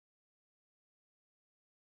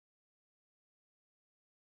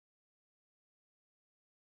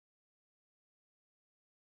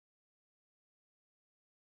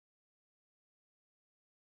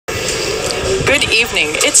Good evening.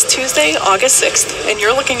 It's Tuesday, August 6th, and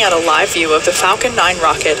you're looking at a live view of the Falcon 9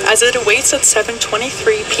 rocket as it awaits at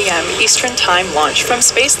 7:23 p.m. Eastern Time launch from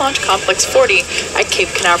Space Launch Complex 40 at Cape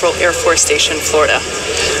Canaveral Air Force Station, Florida.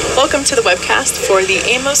 Welcome to the webcast for the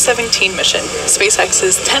AMOS-17 mission,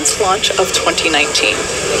 SpaceX's 10th launch of 2019.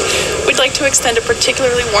 We'd like to extend a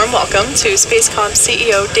particularly warm welcome to Spacecom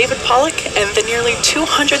CEO David Pollock and the nearly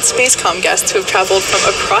 200 Spacecom guests who have traveled from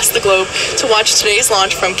across the globe to watch today's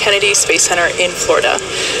launch from Kennedy Space Center in Florida.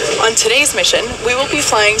 On today's mission, we will be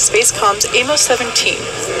flying Spacecom's AMOS-17,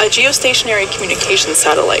 a geostationary communications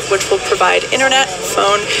satellite which will provide internet,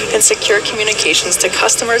 phone, and secure communications to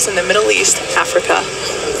customers in the Middle East, Africa,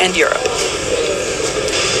 and Europe.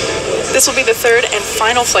 This will be the third and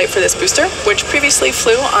final flight for this booster, which previously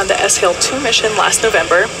flew on the SHale-2 mission last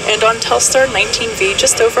November and on Telstar 19V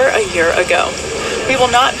just over a year ago. We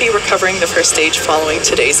will not be recovering the first stage following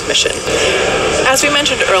today's mission. As we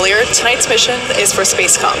mentioned earlier, tonight's mission is for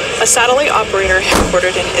Spacecom, a satellite operator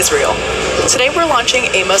headquartered in Israel. Today we're launching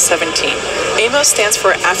AMOS-17. AMOS stands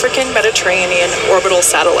for African Mediterranean Orbital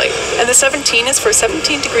Satellite, and the 17 is for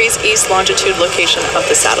 17 degrees east longitude location of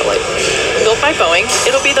the satellite. Built by Boeing,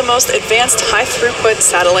 it'll be the most advanced high-throughput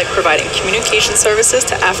satellite providing communication services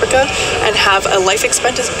to Africa and have a life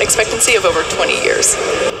expectancy of over 20 years.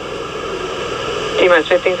 T-minus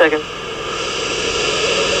 15 seconds.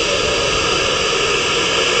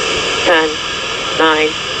 10, 9,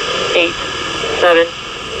 8, 7,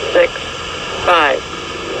 6, 5,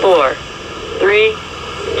 4, 3,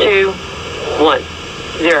 2, 1,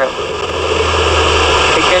 0.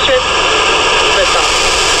 Ignition. Liftoff.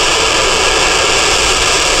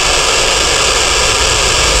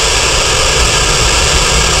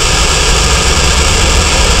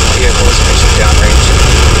 Vehicle is reaching downrange.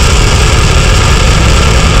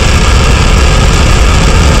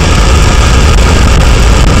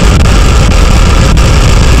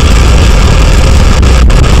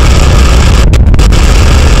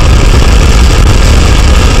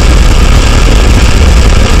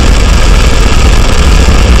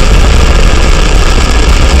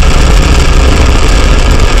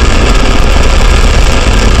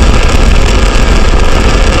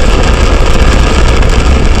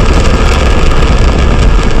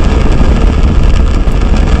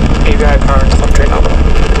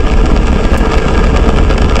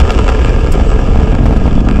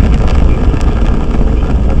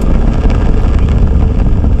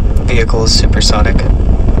 Vehicle is supersonic.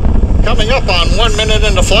 Coming up on 1 minute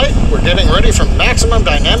into flight, we're getting ready for maximum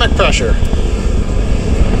dynamic pressure.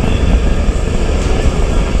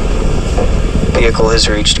 Vehicle has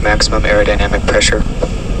reached maximum aerodynamic pressure.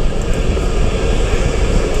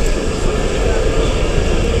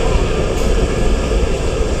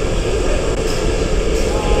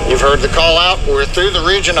 You've heard the call out. We're through the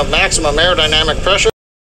region of maximum aerodynamic pressure.